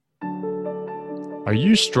Are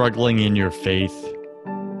you struggling in your faith?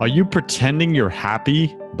 Are you pretending you're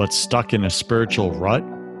happy but stuck in a spiritual rut?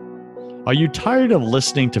 Are you tired of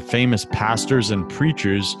listening to famous pastors and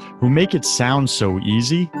preachers who make it sound so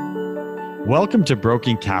easy? Welcome to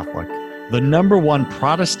Broken Catholic, the #1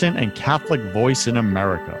 Protestant and Catholic voice in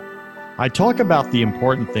America. I talk about the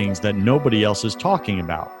important things that nobody else is talking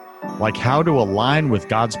about, like how to align with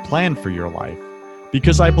God's plan for your life,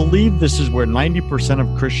 because I believe this is where 90%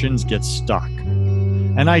 of Christians get stuck.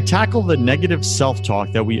 And I tackle the negative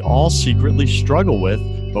self-talk that we all secretly struggle with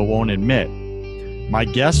but won't admit. My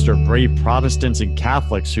guests are brave Protestants and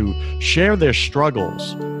Catholics who share their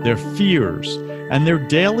struggles, their fears, and their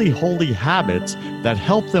daily holy habits that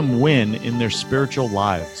help them win in their spiritual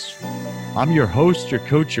lives. I'm your host, your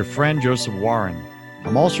coach, your friend, Joseph Warren.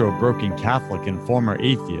 I'm also a broken Catholic and former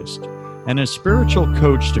atheist, and a spiritual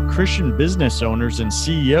coach to Christian business owners and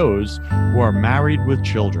CEOs who are married with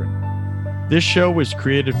children. This show was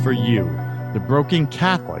created for you, the broken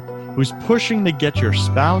Catholic who's pushing to get your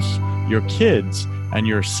spouse, your kids, and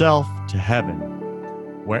yourself to heaven.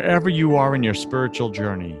 Wherever you are in your spiritual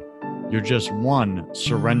journey, you're just one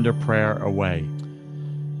surrender prayer away.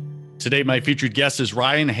 Today, my featured guest is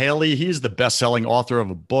Ryan Haley. He's the best-selling author of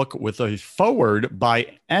a book with a foreword by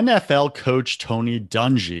NFL coach Tony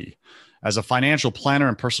Dungy. As a financial planner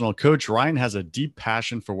and personal coach, Ryan has a deep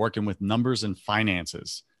passion for working with numbers and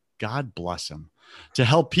finances. God bless him, to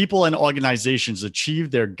help people and organizations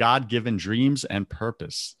achieve their God-given dreams and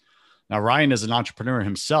purpose. Now, Ryan is an entrepreneur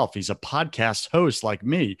himself. He's a podcast host like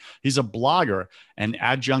me. He's a blogger and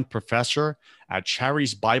adjunct professor at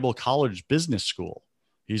Charis Bible College Business School.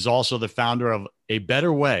 He's also the founder of A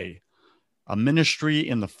Better Way, a ministry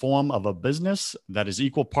in the form of a business that is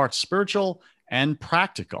equal parts spiritual and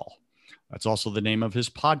practical. That's also the name of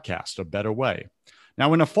his podcast, A Better Way.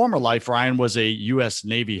 Now, in a former life, Ryan was a U.S.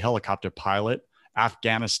 Navy helicopter pilot,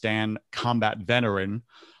 Afghanistan combat veteran,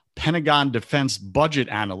 Pentagon defense budget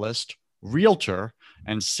analyst, realtor,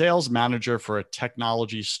 and sales manager for a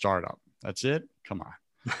technology startup. That's it? Come on.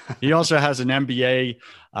 He also has an MBA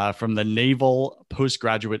from the Naval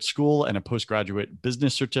Postgraduate School and a postgraduate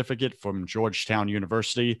business certificate from Georgetown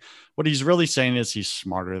University. What he's really saying is he's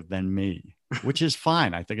smarter than me, which is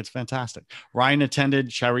fine. I think it's fantastic. Ryan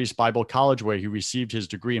attended Charis Bible College, where he received his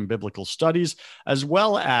degree in biblical studies, as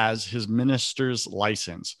well as his minister's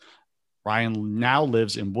license. Ryan now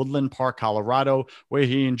lives in Woodland Park, Colorado, where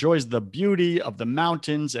he enjoys the beauty of the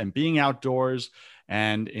mountains and being outdoors.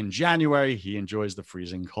 And in January, he enjoys the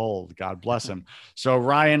freezing cold. God bless him. So,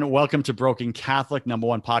 Ryan, welcome to Broken Catholic,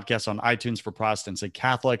 #1 podcast on iTunes for Protestants and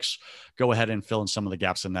Catholics. Go ahead and fill in some of the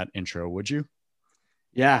gaps in that intro, would you?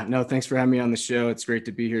 Yeah, no, thanks for having me on the show. It's great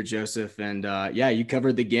to be here, Joseph. And yeah, you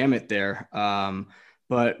covered the gamut there.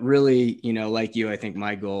 But really, like you, I think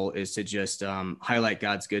my goal is to just highlight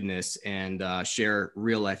God's goodness and share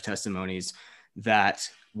real life testimonies that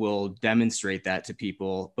will demonstrate that to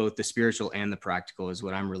people. Both the spiritual and the practical is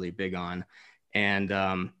what I'm really big on. And,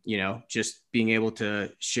 just being able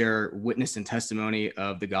to share witness and testimony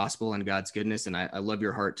of the gospel and God's goodness. And I love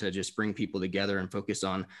your heart to just bring people together and focus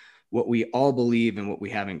on what we all believe and what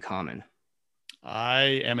we have in common. I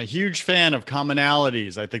am a huge fan of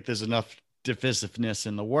commonalities. I think there's enough divisiveness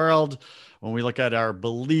in the world. When we look at our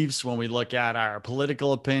beliefs, when we look at our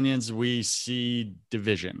political opinions, we see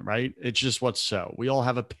division, right? It's just what's so. We all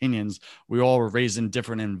have opinions. We all were raised in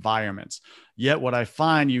different environments. Yet what I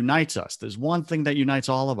find unites us, there's one thing that unites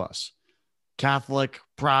all of us. Catholic,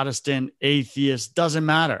 Protestant, atheist, doesn't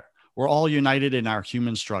matter. We're all united in our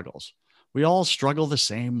human struggles. We all struggle the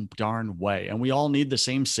same darn way, and we all need the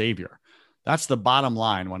same savior. That's the bottom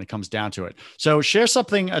line when it comes down to it. So share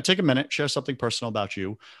something, take a minute, share something personal about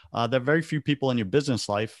you that very few people in your business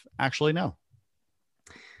life actually know.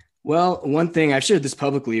 Well, one thing, I've shared this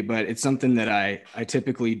publicly, but it's something that I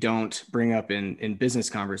typically don't bring up in business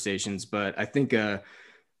conversations. But I think a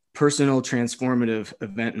personal transformative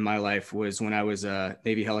event in my life was when I was a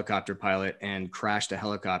Navy helicopter pilot and crashed a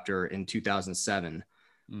helicopter in 2007.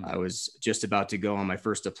 I was just about to go on my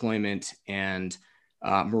first deployment, and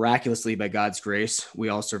miraculously, by God's grace, we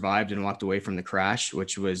all survived and walked away from the crash,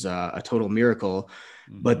 which was a total miracle.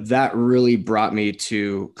 But that really brought me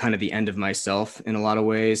to kind of the end of myself in a lot of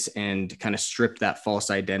ways, and kind of stripped that false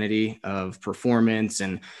identity of performance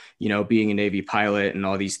and, being a Navy pilot and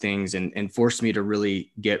all these things, and forced me to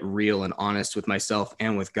really get real and honest with myself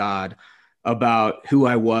and with God about who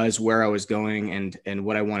I was, where I was going, and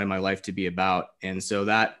what I wanted my life to be about. And so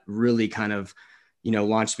that really kind of,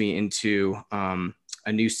 launched me into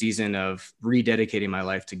a new season of rededicating my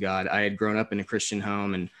life to God. I had grown up in a Christian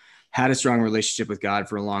home and had a strong relationship with God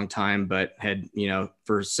for a long time, but had,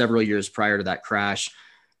 for several years prior to that crash,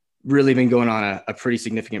 really been going on a pretty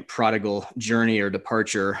significant prodigal journey or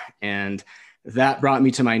departure. And that brought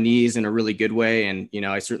me to my knees in a really good way. And,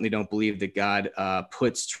 I certainly don't believe that God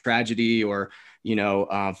puts tragedy or,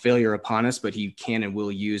 failure upon us, but he can and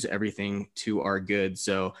will use everything to our good.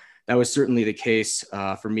 So that was certainly the case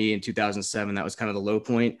for me in 2007. That was kind of the low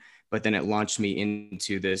point, but then it launched me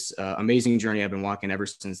into this amazing journey I've been walking ever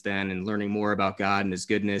since then, and learning more about God and his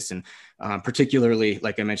goodness. And particularly,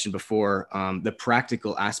 like I mentioned before, the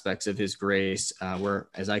practical aspects of his grace, where,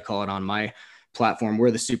 as I call it on my platform,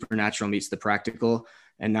 where the supernatural meets the practical.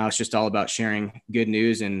 And now it's just all about sharing good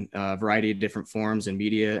news in a variety of different forms and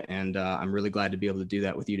media. And I'm really glad to be able to do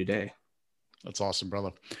that with you today. That's awesome,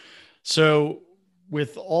 brother. So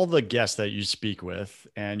with all the guests that you speak with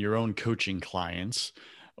and your own coaching clients,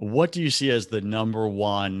 what do you see as the number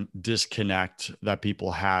one disconnect that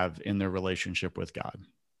people have in their relationship with God?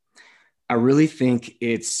 I really think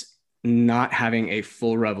it's not having a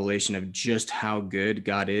full revelation of just how good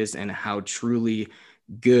God is and how truly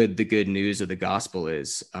good the good news of the gospel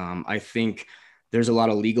is. I think there's a lot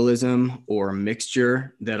of legalism or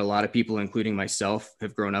mixture that a lot of people, including myself,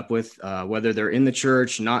 have grown up with, whether they're in the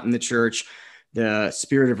church, not in the church. The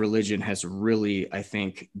spirit of religion has really, I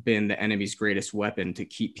think, been the enemy's greatest weapon to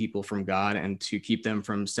keep people from God and to keep them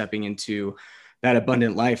from stepping into that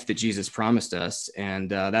abundant life that Jesus promised us. And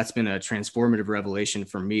that's been a transformative revelation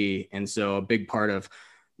for me. And so a big part of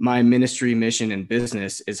my ministry, mission, and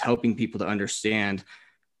business is helping people to understand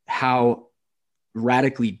how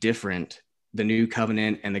radically different the new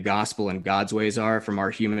covenant and the gospel and God's ways are from our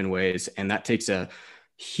human ways. And that takes a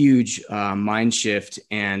huge mind shift,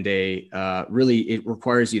 and it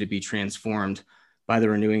requires you to be transformed by the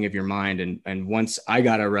renewing of your mind. And once I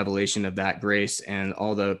got a revelation of that grace and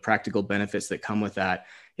all the practical benefits that come with that,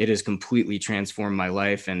 it has completely transformed my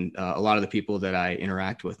life and a lot of the people that I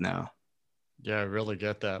interact with now. Yeah, I really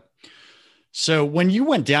get that. So when you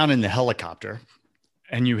went down in the helicopter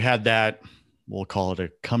and you had that, we'll call it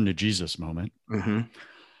a come to Jesus moment. Mm-hmm.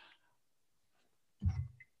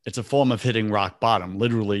 It's a form of hitting rock bottom.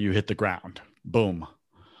 Literally, you hit the ground, boom.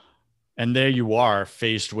 And there you are,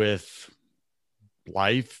 faced with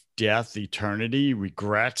life, death, eternity,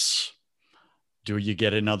 regrets. Do you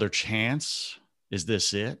get another chance? Is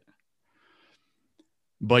this it?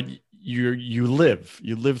 But you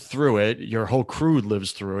live through it. Your whole crew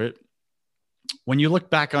lives through it. When you look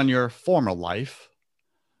back on your former life,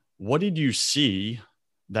 what did you see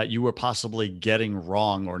that you were possibly getting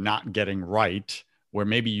wrong or not getting right, where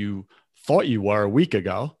maybe you thought you were a week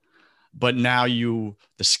ago, but now the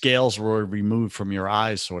scales were removed from your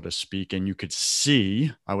eyes, so to speak, and you could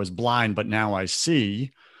see? I was blind, but now I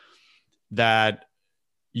see that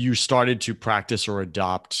you started to practice or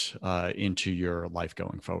adopt into your life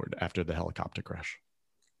going forward after the helicopter crash?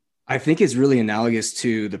 I think it's really analogous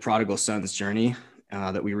to the prodigal son's journey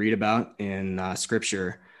that we read about in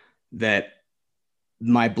scripture, that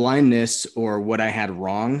my blindness, or what I had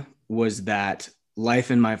wrong, was that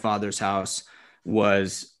life in my father's house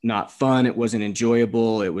was not fun. It wasn't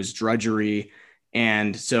enjoyable. It was drudgery.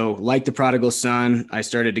 And so, like the prodigal son, I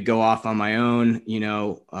started to go off on my own,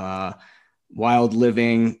 wild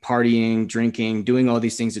living, partying, drinking, doing all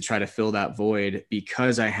these things to try to fill that void,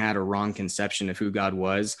 because I had a wrong conception of who God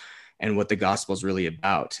was and what the gospel is really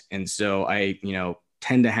about. And so I,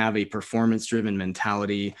 tend to have a performance-driven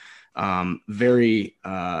mentality, very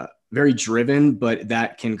driven, but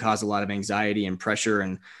that can cause a lot of anxiety and pressure.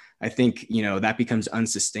 And I think, that becomes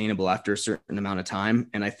unsustainable after a certain amount of time.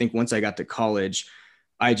 And I think once I got to college,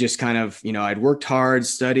 I just kind of, I'd worked hard,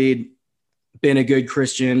 studied, been a good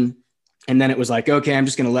Christian. And then it was like, okay, I'm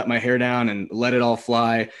just going to let my hair down and let it all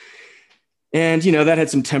fly. And, that had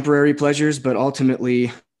some temporary pleasures, but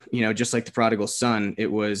ultimately, just like the prodigal son,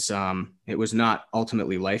 it was not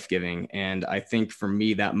ultimately life-giving. And I think for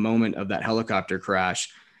me, that moment of that helicopter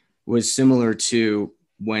crash was similar to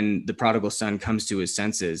when the prodigal son comes to his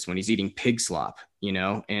senses, when he's eating pig slop, in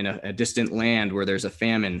a distant land where there's a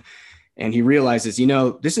famine. And he realizes,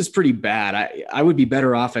 this is pretty bad. I would be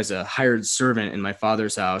better off as a hired servant in my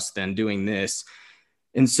father's house than doing this.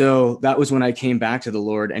 And so that was when I came back to the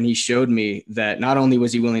Lord, and he showed me that not only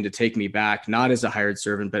was he willing to take me back, not as a hired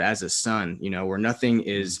servant, but as a son, where nothing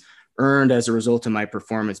is earned as a result of my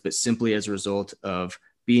performance, but simply as a result of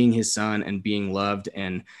being his son and being loved,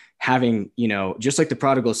 and having, just like the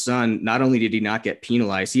prodigal son, not only did he not get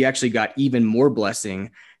penalized, he actually got even more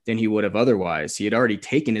blessing than he would have otherwise. He had already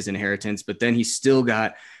taken his inheritance, but then he still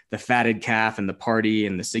got the fatted calf and the party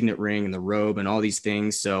and the signet ring and the robe and all these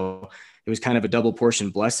things. So it was kind of a double portion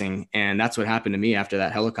blessing. And that's what happened to me after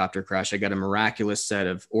that helicopter crash. I got a miraculous set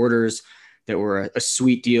of orders that were a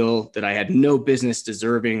sweet deal that I had no business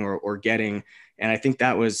deserving or getting. And I think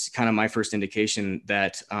that was kind of my first indication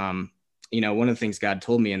that, one of the things God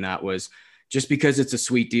told me in that was, just because it's a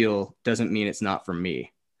sweet deal doesn't mean it's not from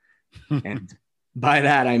me. And by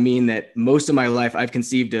that, I mean that most of my life I've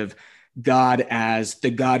conceived of God as the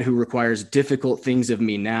God who requires difficult things of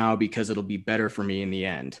me now because it'll be better for me in the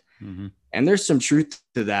end. Mm-hmm. And there's some truth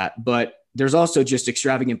to that, but there's also just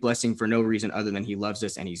extravagant blessing for no reason other than he loves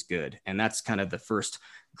us and he's good. And that's kind of the first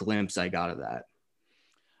glimpse I got of that.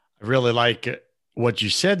 I really like what you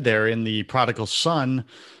said there in the prodigal son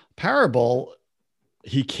parable.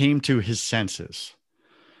 He came to his senses.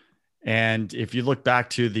 And if you look back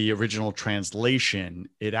to the original translation,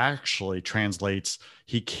 it actually translates,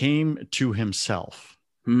 he came to himself,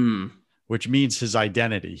 which means his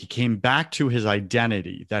identity. He came back to his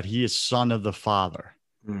identity, that he is son of the Father,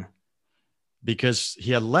 because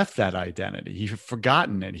he had left that identity. He had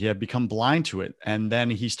forgotten it. He had become blind to it. And then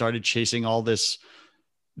he started chasing all these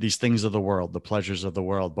things of the world, the pleasures of the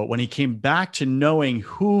world. But when he came back to knowing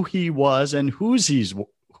who he was and whose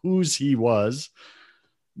he was,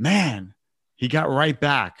 man, he got right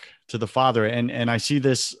back to the Father. And I see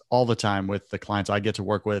this all the time with the clients I get to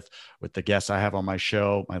work with the guests I have on my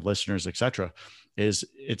show, my listeners, etc. Is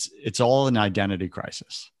it's all an identity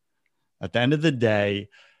crisis. At the end of the day,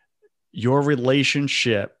 your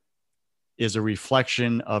relationship is a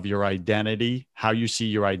reflection of your identity, how you see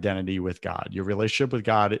your identity with God. Your relationship with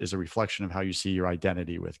God is a reflection of how you see your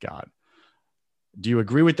identity with God. Do you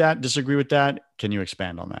agree with that? Disagree with that? Can you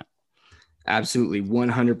expand on that? Absolutely.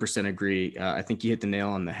 100% agree. I think you hit the nail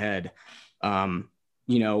on the head.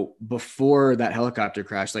 Before that helicopter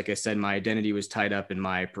crash, like I said, my identity was tied up in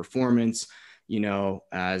my performance,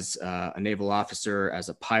 as a naval officer, as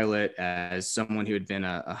a pilot, as someone who had been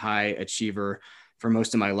a high achiever for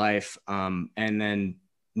most of my life. And then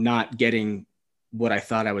not getting what I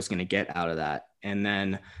thought I was going to get out of that. And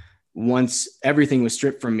then once everything was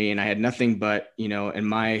stripped from me and I had nothing but, in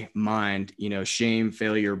my mind, shame,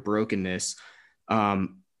 failure, brokenness,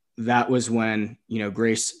 that was when,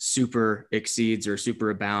 grace super exceeds or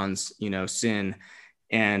super abounds, sin.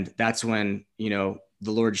 And that's when,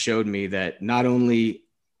 the Lord showed me that not only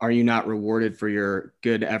are you not rewarded for your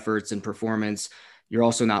good efforts and performance, you're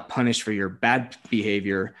also not punished for your bad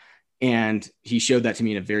behavior. And he showed that to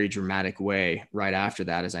me in a very dramatic way right after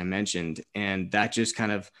that, as I mentioned. And that just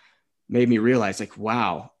kind of made me realize, like,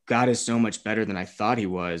 wow, God is so much better than I thought he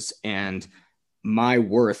was. And my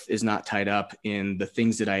worth is not tied up in the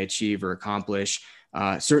things that I achieve or accomplish.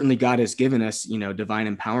 Certainly God has given us,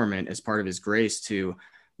 divine empowerment as part of his grace to,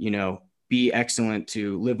 be excellent,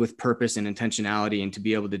 to live with purpose and intentionality, and to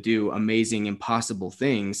be able to do amazing, impossible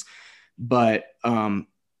things. But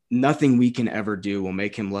nothing we can ever do will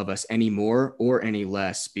make him love us any more or any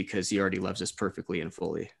less, because he already loves us perfectly and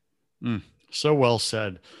fully. So well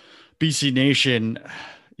said. BC Nation,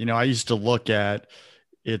 I used to look at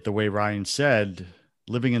it the way Ryan said,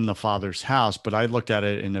 living in the Father's house, but I looked at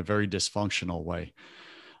it in a very dysfunctional way.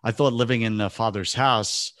 I thought living in the Father's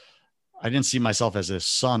house, I didn't see myself as a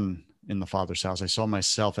son in the Father's house. I saw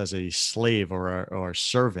myself as a slave or a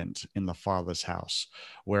servant in the Father's house,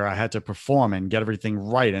 where I had to perform and get everything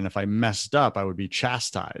right. And if I messed up, I would be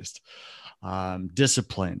chastised,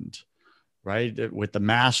 disciplined, right, with the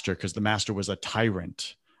master, because the master was a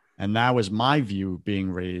tyrant. And that was my view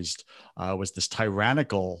being raised, was this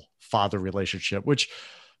tyrannical father relationship, which,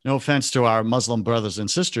 no offense to our Muslim brothers and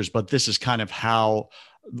sisters, but this is kind of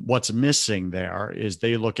what's missing there is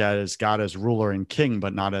they look at as God as ruler and king,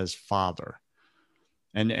 but not as father.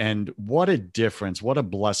 And what a difference, what a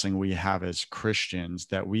blessing we have as Christians,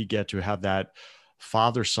 that we get to have that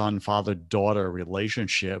father-son, father-daughter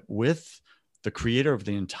relationship with the creator of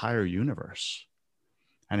the entire universe.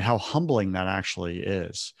 And how humbling that actually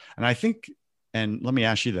is. And I think, and let me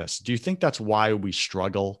ask you this, do you think that's why we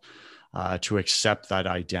struggle to accept that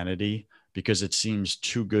identity? Because it seems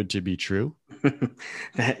too good to be true?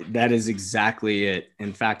 That is exactly it.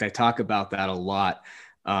 In fact, I talk about that a lot.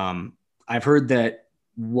 I've heard that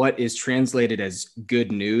what is translated as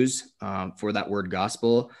good news for that word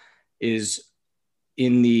gospel is,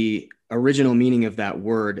 in the original meaning of that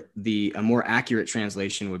word, a more accurate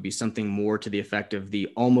translation would be something more to the effect of the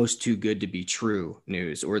almost too good to be true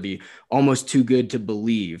news, or the almost too good to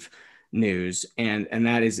believe news. And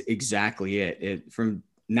that is exactly it. From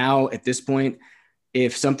now at this point,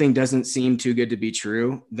 if something doesn't seem too good to be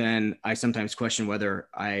true, then I sometimes question whether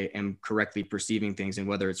I am correctly perceiving things and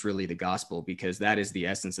whether it's really the gospel, because that is the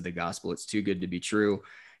essence of the gospel. It's too good to be true.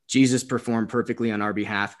 Jesus performed perfectly on our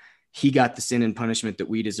behalf. he got the sin and punishment that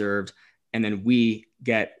we deserved, and then we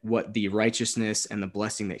get what the righteousness and the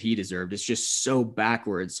blessing that he deserved. It's just so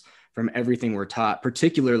backwards from everything we're taught,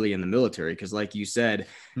 particularly in the military. Because like you said,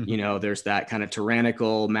 there's that kind of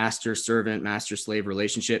tyrannical master servant, master slave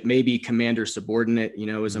relationship. Maybe commander subordinate,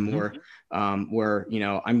 is a more where,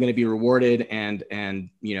 I'm going to be rewarded and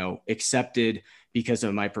accepted because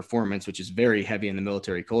of my performance, which is very heavy in the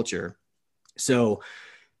military culture. So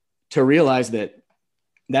to realize that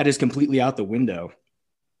is completely out the window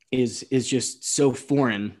is just so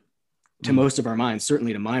foreign to most of our minds,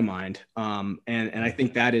 certainly to my mind. And I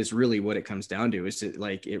think that is really what it comes down to, is that,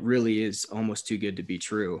 like, it really is almost too good to be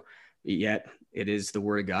true, yet it is the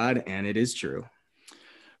word of God and it is true.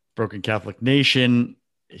 Broken Catholic Nation,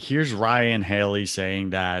 here's Ryan Haley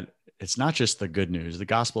saying that it's not just the good news. The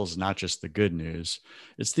gospel is not just the good news.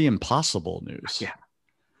 It's the impossible news. Yeah.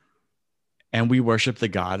 And we worship the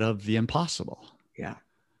God of the impossible. Yeah.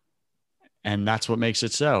 And that's what makes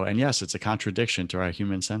it so. And yes, it's a contradiction to our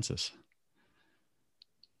human senses.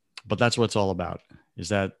 But that's what it's all about, is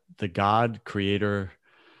that the God, creator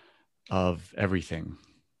of everything,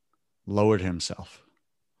 lowered himself,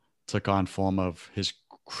 took on form of his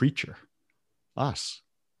creature, us,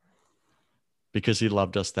 because he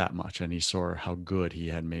loved us that much and he saw how good he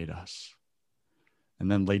had made us,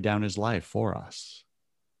 and then laid down his life for us.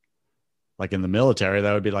 Like in the military,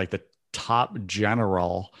 that would be like the top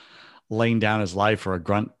general laying down his life for a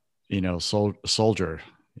grunt, soldier,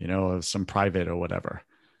 some private or whatever.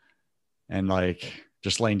 And like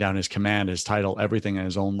just laying down his command, his title, everything in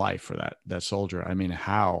his own life for that soldier. I mean,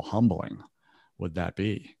 how humbling would that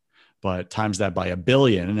be? But times that by a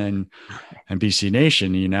billion, and BC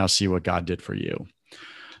Nation, you now see what God did for you.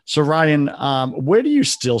 So Ryan, where do you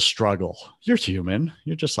still struggle? You're human.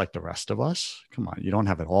 You're just like the rest of us. Come on, you don't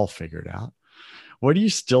have it all figured out. Where do you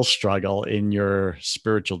still struggle in your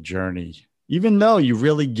spiritual journey, even though you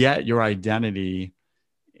really get your identity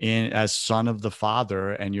as son of the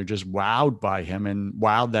Father, and you're just wowed by him and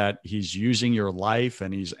wowed that he's using your life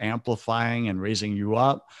and he's amplifying and raising you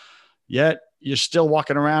up, yet you're still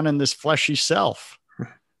walking around in this fleshy self?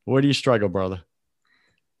 Where do you struggle, brother?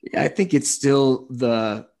 Yeah, I think it's still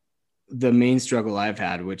the main struggle I've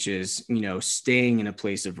had, which is, staying in a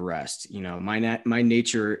place of rest. My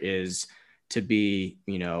nature is to be,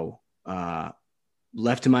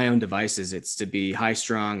 left to my own devices. It's to be high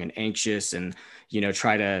strung and anxious and,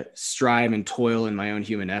 try to strive and toil in my own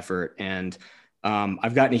human effort. And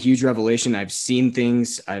I've gotten a huge revelation. I've seen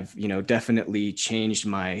things. I've, definitely changed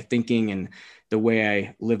my thinking and the way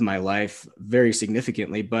I live my life very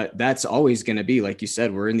significantly. But that's always going to be, like you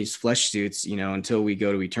said, we're in these flesh suits, until we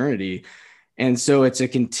go to eternity. And so it's a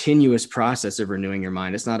continuous process of renewing your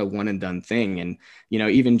mind. It's not a one and done thing. And,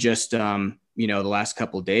 even just, the last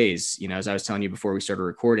couple of days, as I was telling you before we started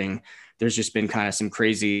recording, there's just been kind of some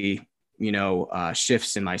crazy,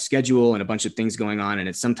 shifts in my schedule and a bunch of things going on. And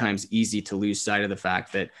it's sometimes easy to lose sight of the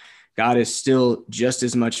fact that God is still just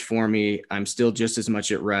as much for me. I'm still just as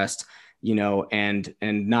much at rest, and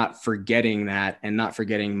not forgetting that, and not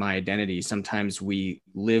forgetting my identity. Sometimes we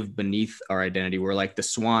live beneath our identity. We're like the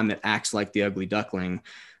swan that acts like the ugly duckling.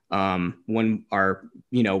 When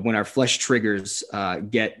our flesh triggers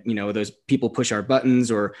get, those people push our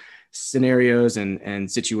buttons, or scenarios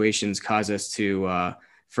and situations cause us to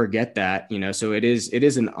forget that, so it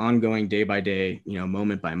is an ongoing day by day,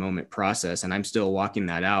 moment by moment process. And I'm still walking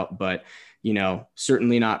that out, but,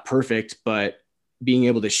 certainly not perfect, but being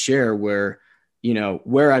able to share where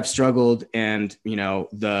I've struggled and,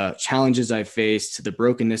 the challenges I've faced, the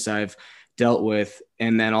brokenness I've dealt with.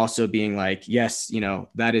 And then also being like, yes,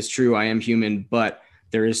 that is true. I am human, but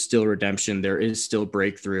there is still redemption. There is still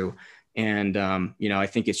breakthrough. And, I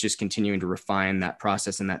think it's just continuing to refine that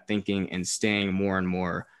process and that thinking, and staying more and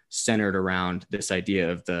more centered around this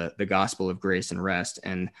idea of the gospel of grace and rest,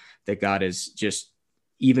 and that God is just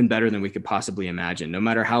even better than we could possibly imagine. No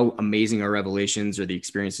matter how amazing our revelations or the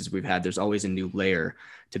experiences we've had, there's always a new layer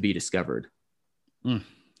to be discovered.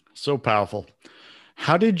 So powerful.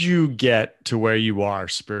 How did you get to where you are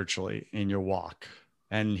spiritually in your walk?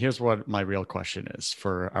 And here's what my real question is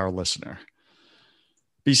for our listener.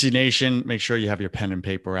 BC Nation, make sure you have your pen and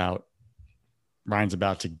paper out. Ryan's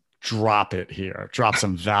about to drop it here, drop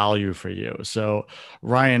some value for you. So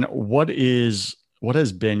Ryan, what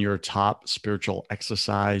has been your top spiritual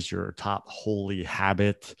exercise, your top holy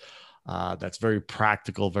habit that's very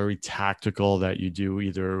practical, very tactical, that you do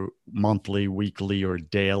either monthly, weekly, or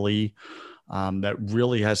daily, that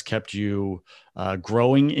really has kept you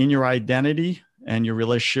growing in your identity and your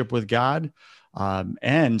relationship with God,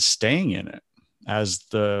 and staying in it as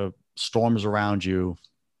the storms around you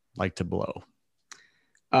like to blow?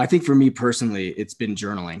 I think for me personally, it's been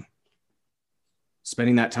journaling.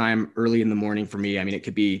 Spending that time early in the morning for me. I mean, it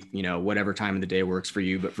could be, whatever time of the day works for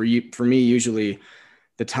you, but for me, usually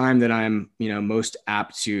the time that I'm, most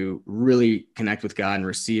apt to really connect with God and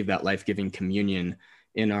receive that life-giving communion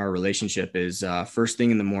in our relationship is first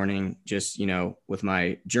thing in the morning, just, with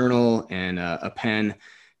my journal and a pen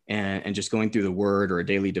and just going through the word or a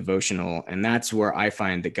daily devotional. And that's where I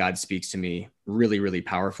find that God speaks to me really, really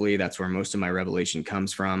powerfully. That's where most of my revelation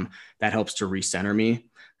comes from. That helps to recenter me.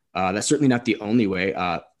 That's certainly not the only way.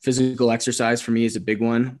 Physical exercise for me is a big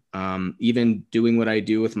one. Even doing what I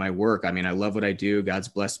do with my work. I mean, I love what I do. God's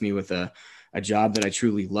blessed me with a job that I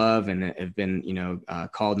truly love and have been,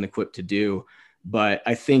 called and equipped to do. But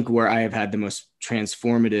I think where I have had the most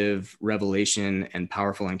transformative revelation and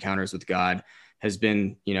powerful encounters with God has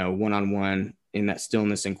been, one-on-one in that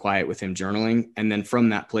stillness and quiet with him, journaling. And then from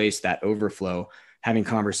that place, that overflow, having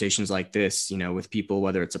conversations like this, with people,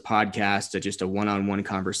 whether it's a podcast or just a one-on-one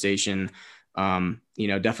conversation,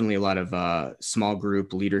 definitely a lot of small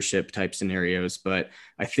group leadership type scenarios. But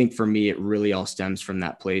I think for me, it really all stems from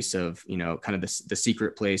that place of, kind of the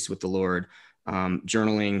secret place with the Lord,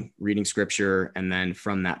 journaling, reading scripture, and then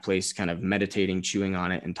from that place, kind of meditating, chewing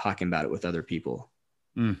on it, and talking about it with other people.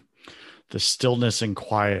 The stillness and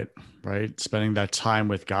quiet, right? Spending that time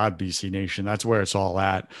with God, BC Nation. That's where it's all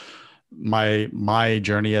at. My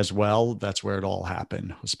journey as well, that's where it all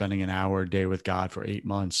happened. I was spending an hour a day with God for 8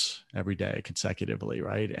 months every day consecutively,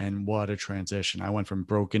 right? And what a transition. I went from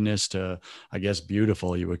brokenness to, I guess,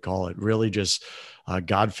 beautiful, you would call it. Really just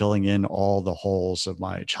God filling in all the holes of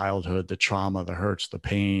my childhood, the trauma, the hurts, the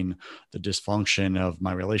pain, the dysfunction of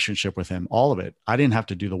my relationship with him, all of it. I didn't have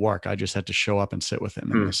to do the work. I just had to show up and sit with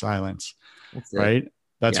him in the silence, right?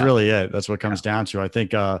 That's really it. That's what it comes down to. I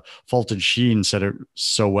think Fulton Sheen said it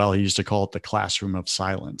so well. He used to call it the classroom of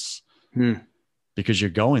silence, because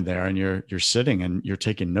you're going there and you're sitting and you're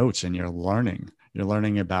taking notes and you're learning. You're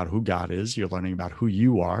learning about who God is. You're learning about who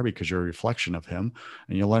you are because you're a reflection of him,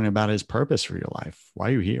 and you're learning about his purpose for your life. Why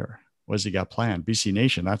are you here? What has he got planned? BC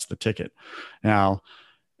Nation, that's the ticket. Now,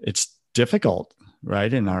 it's difficult,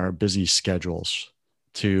 right, in our busy schedules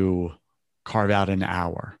to carve out an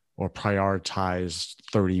hour or prioritize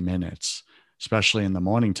 30 minutes, especially in the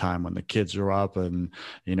morning time when the kids are up and,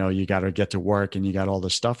 you got to get to work and you got all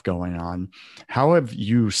this stuff going on. How have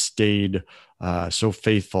you stayed so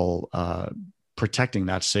faithful, protecting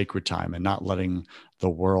that sacred time and not letting the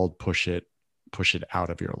world push it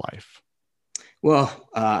out of your life? Well,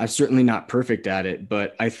 I'm certainly not perfect at it,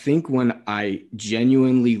 but I think when I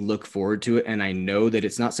genuinely look forward to it and I know that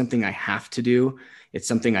it's not something I have to do, it's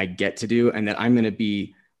something I get to do, and that I'm going to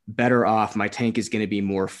be better off, my tank is going to be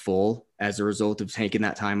more full as a result of taking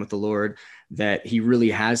that time with the Lord, that he really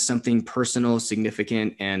has something personal,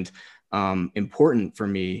 significant, and important for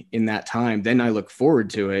me in that time, then I look forward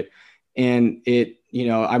to it. And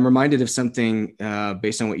I'm reminded of something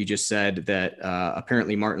based on what you just said that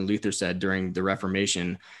apparently Martin Luther said during the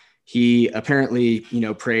Reformation. He apparently,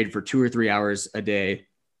 prayed for 2 or 3 hours a day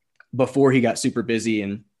before he got super busy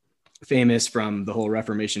and famous from the whole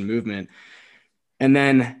Reformation movement. And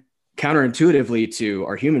then counterintuitively to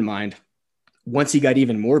our human mind, once he got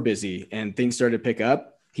even more busy and things started to pick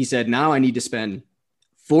up, he said, now I need to spend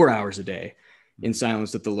 4 hours a day in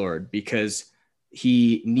silence with the Lord, because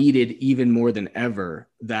he needed even more than ever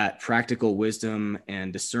that practical wisdom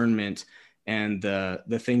and discernment and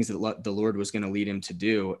the things that the Lord was going to lead him to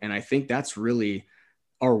do. And I think that's really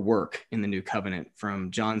our work in the new covenant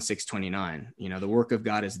from John 6:29. The work of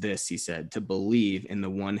God is this, he said, to believe in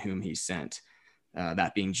the one whom he sent.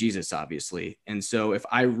 That being Jesus, obviously. And so if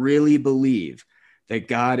I really believe that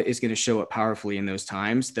God is going to show up powerfully in those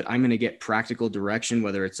times, that I'm going to get practical direction,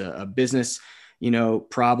 whether it's a business,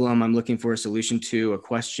 problem I'm looking for a solution to, a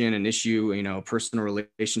question, an issue, a personal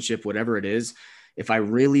relationship, whatever it is, if I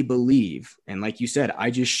really believe, and like you said,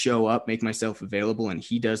 I just show up, make myself available, and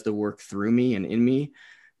he does the work through me and in me,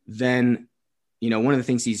 then one of the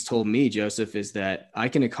things he's told me, Joseph, is that I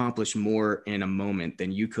can accomplish more in a moment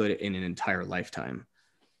than you could in an entire lifetime.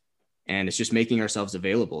 And it's just making ourselves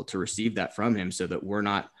available to receive that from him, so that we're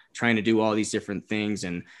not trying to do all these different things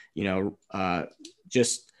and,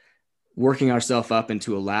 just working ourselves up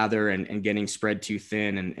into a lather and getting spread too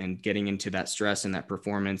thin and getting into that stress and that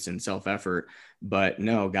performance and self-effort. But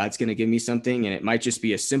no, God's going to give me something, and it might just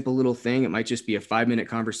be a simple little thing. It might just be a 5-minute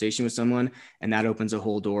conversation with someone, and that opens a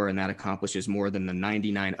whole door, and that accomplishes more than the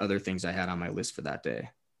 99 other things I had on my list for that day.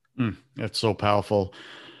 That's so powerful.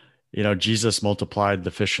 Jesus multiplied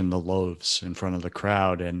the fish and the loaves in front of the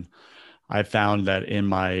crowd. And I found that in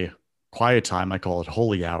my quiet time, I call it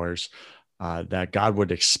holy hours, that God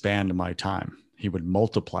would expand my time. He would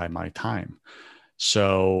multiply my time.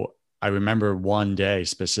 So I remember one day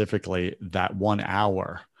specifically that 1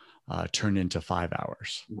 hour turned into 5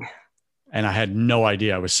 hours. And I had no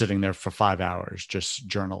idea I was sitting there for 5 hours just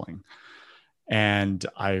journaling. And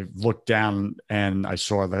I looked down and I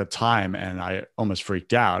saw the time and I almost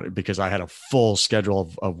freaked out because I had a full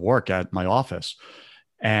schedule of work at my office.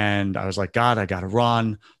 And I was like, God, I got to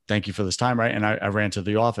run. Thank you for this time. Right. And I ran to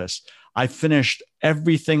the office. I finished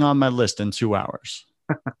everything on my list in 2 hours.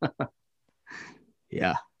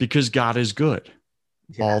 Yeah. Because God is good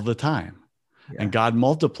all the time. Yeah. And God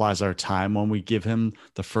multiplies our time when we give him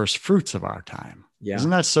the first fruits of our time. Yeah.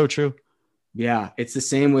 Isn't that so true? Yeah. It's the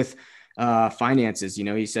same with finances.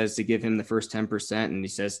 He says to give him the first 10%, and he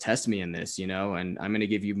says, test me in this, and I'm going to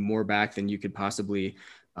give you more back than you could possibly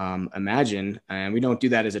imagine. And we don't do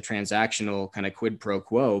that as a transactional kind of quid pro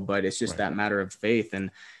quo, but it's just that matter of faith.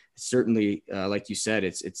 And certainly, like you said,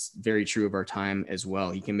 it's very true of our time as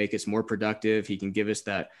well. He can make us more productive. He can give us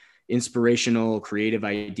that inspirational, creative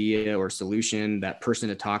idea or solution, that person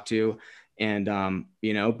to talk to. And,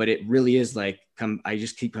 but it really is like, I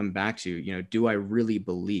just keep coming back to, do I really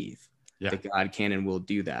believe that God can and will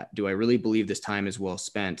do that? Do I really believe this time is well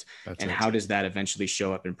spent? How does that eventually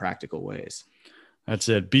show up in practical ways? That's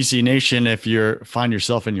it. BC Nation, if you find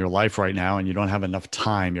yourself in your life right now and you don't have enough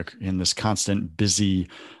time, you're in this constant busy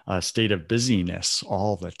state of busyness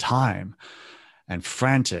all the time, and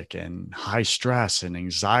frantic and high stress and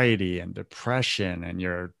anxiety and depression, and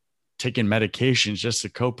you're taking medications just to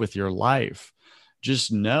cope with your life,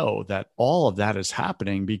 just know that all of that is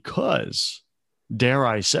happening because, dare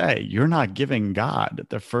I say, you're not giving God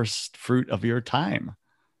the first fruit of your time.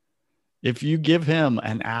 If you give him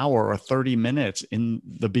an hour or 30 minutes in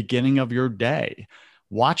the beginning of your day,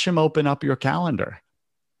 watch him open up your calendar.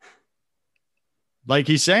 Like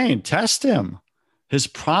he's saying, test him. His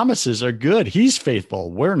promises are good. He's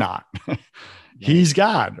faithful. We're not. He's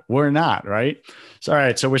God. We're not, right? So, all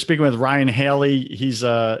right. So we're speaking with Ryan Haley. He's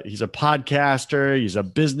a podcaster. He's a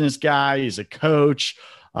business guy. He's a coach.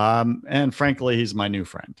 And frankly, he's my new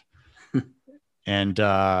friend. And,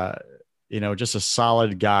 just a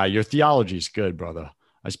solid guy. Your theology is good, brother.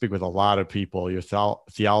 I speak with a lot of people. Your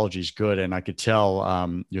theology is good. And I could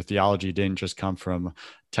tell your theology didn't just come from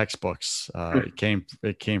textbooks. It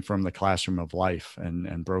came from the classroom of life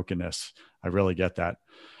and brokenness. I really get that.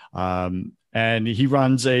 And he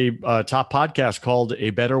runs a top podcast called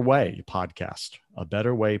A Better Way podcast.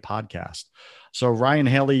 So Ryan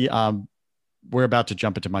Haley, we're about to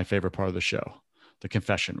jump into my favorite part of the show, the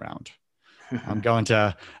confession round. I'm going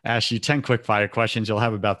to ask you 10 quick fire questions. You'll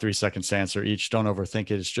have about 3 seconds to answer each. Don't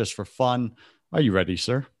overthink it. It's just for fun. Are you ready,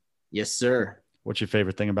 sir? Yes, sir. What's your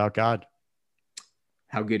favorite thing about God?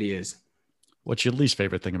 How good he is. What's your least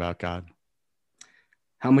favorite thing about God?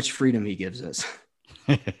 How much freedom he gives us.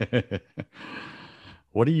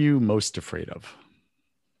 What are you most afraid of?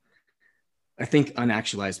 I think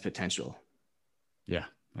unactualized potential. Yeah,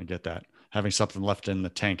 I get that. Having something left in the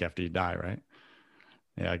tank after you die, right?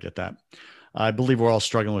 Yeah, I get that. I believe we're all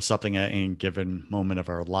struggling with something at any given moment of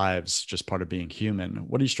our lives, just part of being human.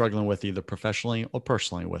 What are you struggling with either professionally or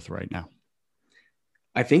personally with right now?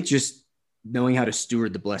 I think just knowing how to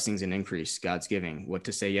steward the blessings and increase God's giving, what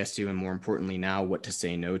to say yes to, and more importantly now, what to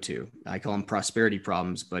say no to. I call them prosperity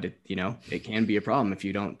problems, but it can be a problem if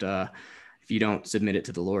you don't submit it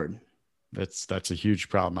to the Lord. That's a huge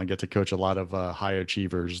problem. I get to coach a lot of high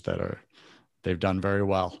achievers they've done very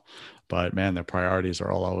well, but man, their priorities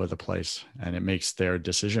are all over the place, and it makes their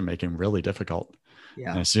decision making really difficult.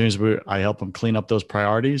 Yeah. And as soon as I help them clean up those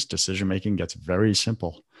priorities, decision making gets very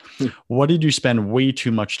simple. What did you spend way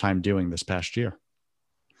too much time doing this past year?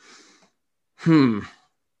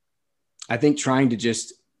 I think trying to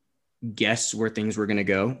just guess where things were going to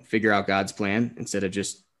go, figure out God's plan instead of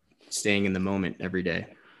just staying in the moment every day.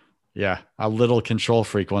 Yeah. A little control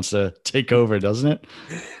freak wants to take over, doesn't it?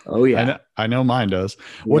 Oh yeah. I know mine does.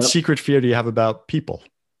 Yep. What secret fear do you have about people?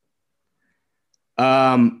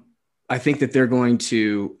 I think that they're going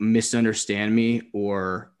to misunderstand me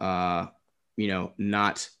or,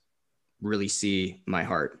 not really see my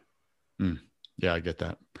heart. Yeah, I get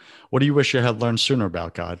that. What do you wish you had learned sooner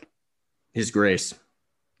about God? His grace.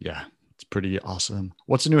 Yeah, it's pretty awesome.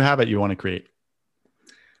 What's a new habit you want to create?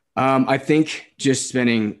 I think just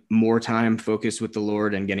spending more time focused with the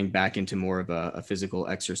Lord and getting back into more of a physical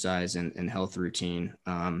exercise and health routine,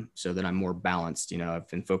 so that I'm more balanced. I've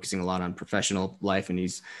been focusing a lot on professional life and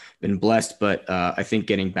he's been blessed, but I think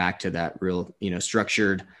getting back to that real,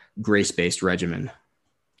 structured, grace-based regimen.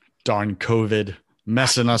 Darn COVID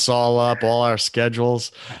messing us all up, all our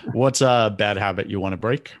schedules. What's a bad habit you want to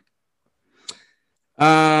break?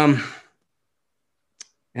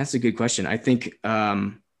 That's a good question. I think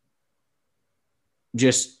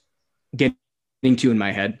just getting to in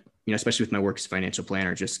my head, especially with my work as a financial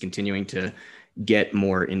planner, just continuing to get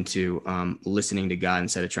more into listening to God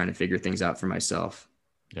instead of trying to figure things out for myself.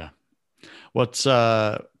 Yeah. What's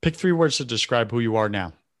pick 3 words to describe who you are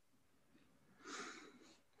now?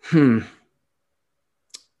 3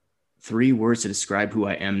 words to describe who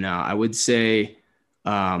I am now. I would say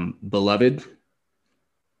beloved,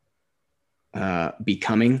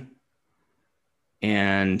 becoming,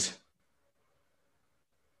 and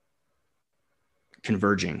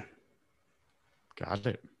converging. Got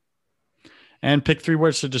it. And pick 3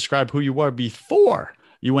 words to describe who you were before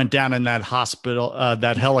you went down in that hospital,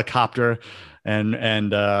 that helicopter,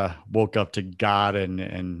 and woke up to God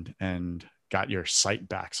and got your sight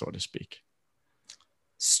back, so to speak.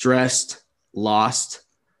 Stressed, lost,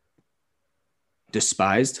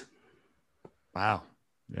 despised. Wow.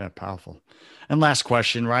 Yeah, powerful. And last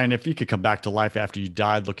question, Ryan, if you could come back to life after you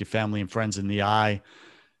died, look your family and friends in the eye,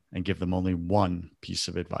 and give them only one piece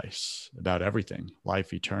of advice about everything,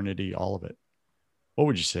 life, eternity, all of it, what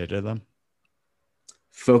would you say to them?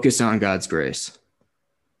 Focus on God's grace.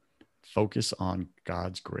 Focus on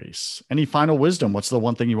God's grace. Any final wisdom? What's the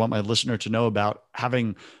one thing you want my listener to know about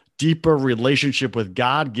having deeper relationship with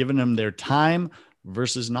God, giving them their time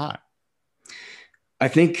versus not? I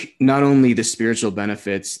think not only the spiritual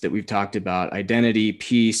benefits that we've talked about, identity,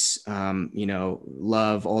 peace,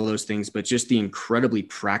 love, all those things, but just the incredibly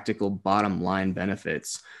practical bottom line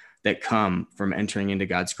benefits that come from entering into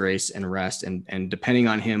God's grace and rest and depending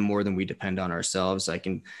on him more than we depend on ourselves.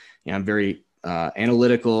 I'm very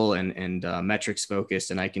analytical and metrics focused,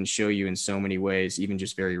 and I can show you in so many ways, even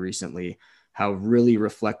just very recently, how really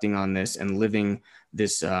reflecting on this and living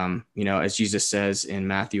this, as Jesus says in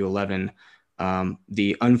Matthew 11,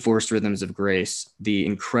 the unforced rhythms of grace, the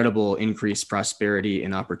incredible increased prosperity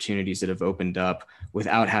and opportunities that have opened up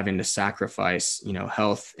without having to sacrifice,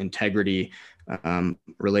 health, integrity,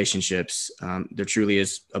 relationships. There truly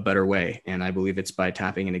is a better way. And I believe it's by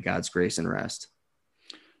tapping into God's grace and rest.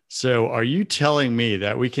 So are you telling me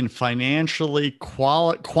that we can financially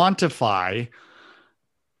quantify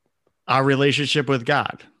our relationship with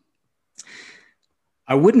God?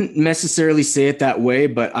 I wouldn't necessarily say it that way,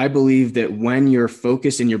 but I believe that when your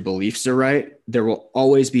focus and your beliefs are right, there will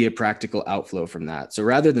always be a practical outflow from that. So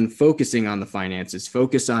rather than focusing on the finances,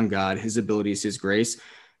 focus on God, his abilities, his grace,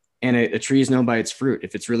 and a tree is known by its fruit.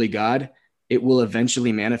 If it's really God, it will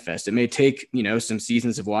eventually manifest. It may take, some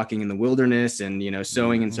seasons of walking in the wilderness and,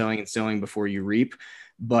 sowing and sowing and sowing before you reap.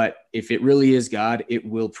 But if it really is God, it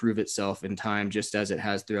will prove itself in time, just as it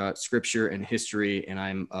has throughout scripture and history. And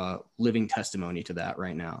I'm a living testimony to that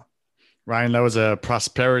right now. Ryan, that was a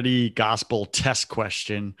prosperity gospel test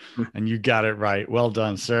question, and you got it right. Well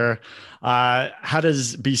done, sir. How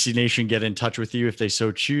does BC Nation get in touch with you if they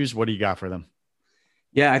so choose? What do you got for them?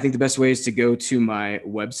 Yeah, I think the best way is to go to my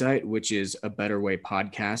website, which is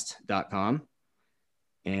abetterwaypodcast.com.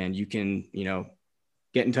 And you can,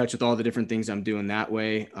 get in touch with all the different things I'm doing that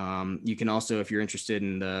way. You can also, if you're interested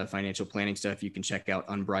in the financial planning stuff, you can check out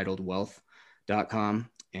unbridledwealth.com.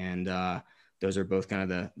 And those are both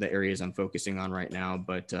kind of the areas I'm focusing on right now.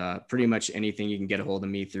 But pretty much anything, you can get a hold of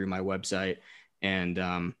me through my website. And,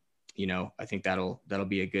 I think that'll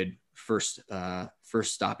be a good first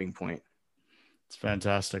stopping point. It's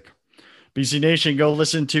fantastic. BC Nation, go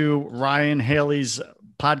listen to Ryan Haley's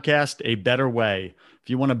podcast, A Better Way. If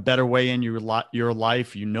you want a better way in your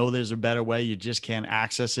life, there's a better way. You just can't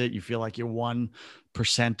access it. You feel like you're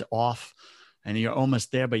 1% off and you're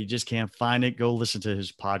almost there, but you just can't find it. Go listen to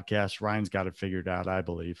his podcast. Ryan's got it figured out, I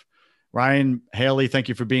believe. Ryan Haley, thank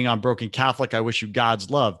you for being on Broken Catholic. I wish you God's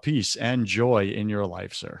love, peace, and joy in your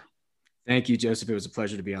life, sir. Thank you, Joseph. It was a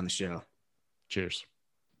pleasure to be on the show. Cheers.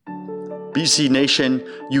 BC Nation,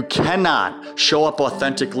 you cannot show up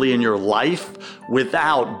authentically in your life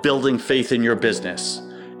without building faith in your business.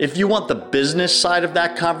 If you want the business side of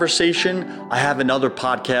that conversation, I have another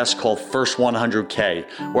podcast called First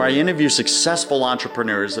 100K, where I interview successful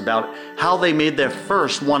entrepreneurs about how they made their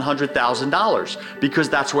first $100,000, because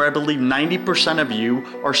that's where I believe 90% of you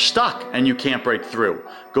are stuck and you can't break through.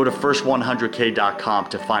 Go to first100k.com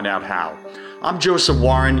to find out how. I'm Joseph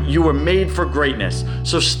Warren. You were made for greatness,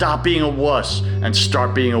 so stop being a wuss and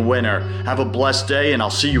start being a winner. Have a blessed day, and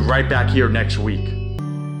I'll see you right back here next week.